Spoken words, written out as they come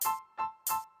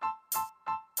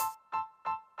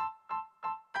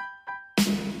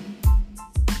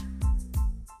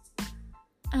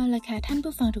ละค่ะท่าน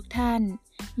ผู้ฟังทุกท่าน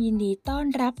ยินดีต้อน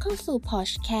รับเข้าสู่พอ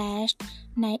ดแคสต์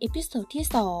ในเอพิโซดที่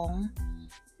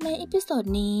2ในเอพิโซด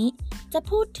นี้จะ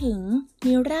พูดถึง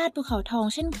นิราศภูเขาทอง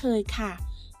เช่นเคยค่ะ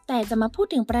แต่จะมาพูด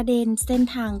ถึงประเด็นเส้น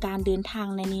ทางการเดินทาง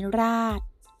ในนิราศ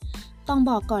ต้อง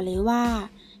บอกก่อนเลยว่า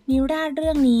นิราศเ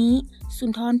รื่องนี้สุ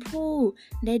นทรภู่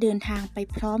ได้เดินทางไป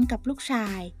พร้อมกับลูกชา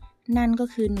ยนั่นก็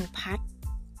คือหนูพัด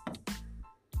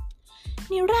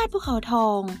นิราศภูเขาทอ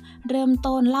งเริ่ม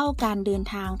ต้นเล่าการเดิน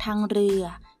ทางทางเรือ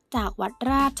จากวัด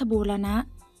ราชบูรณะ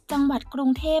จังหวัดกรุง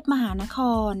เทพมหานค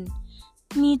ร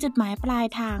มีจุดหมายปลาย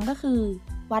ทางก็คือ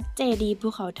วัดเจดีย์ภู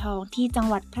เขาทองที่จัง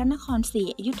หวัดพระนครศรี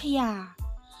อยุธยา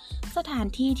สถาน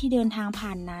ที่ที่เดินทางผ่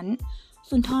านนั้น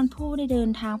สุนทรภู่ได้เดิ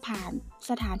นทางผ่าน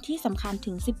สถานที่สำคัญ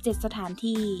ถึง17สถาน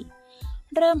ที่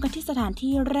เริ่มกันที่สถาน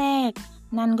ที่แรก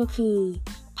นั่นก็คือ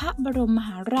พระบรมมห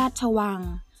าราชวัง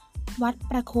วัด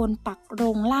ประโคนปักโร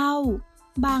งเหล้า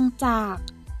บางจาก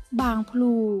บางพ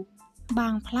ลูบา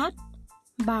งพลัด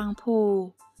บางโพ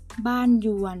บ้านย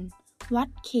วนวัด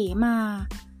เขมา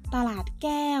ตลาดแ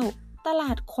ก้วตล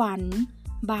าดขวัญ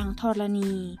บางธร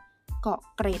ณีเกาะ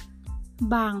เกร็ด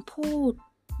บางพูด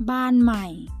บ้านใหม่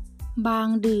บาง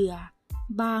เดือ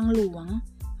บางหลวง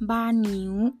บ้านนิ้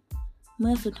วเ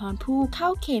มื่อสุนทรภู่เข้า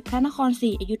เขตพระนครศรี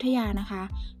อยุธยานะคะ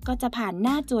ก็จะผ่านห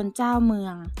น้าจวนเจ้าเมือ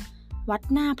งวัด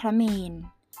หน้าพระเมรุ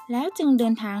แล้วจึงเดิ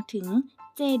นทางถึง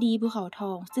เจดีย์ภูเขาท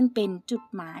องซึ่งเป็นจุด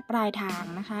หมายปลายทาง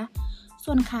นะคะ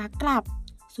ส่วนขากลับ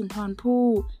สุนทรภู่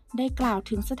ได้กล่าว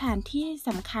ถึงสถานที่ส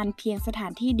ำคัญเพียงสถา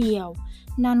นที่เดียว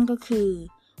นั่นก็คือ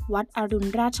วัดอรุณ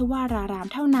ราชวราราม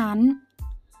เท่านั้น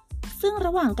ซึ่งร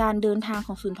ะหว่างการเดินทางข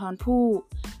องสุนทรภู่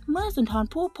เมื่อสุนทร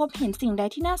ภู่พบเห็นสิ่งใด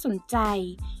ที่น่าสนใจ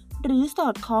หรือสอ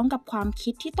ดคล้องกับความ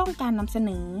คิดที่ต้องการนำเสน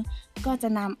อก็จะ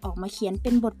นำออกมาเขียนเป็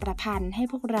นบทประพันธ์ให้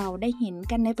พวกเราได้เห็น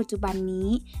กันในปัจจุบันนี้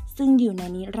ซึ่งอยู่ใน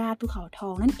นิราศภูเขาทอ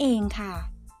งนั่นเองค่ะ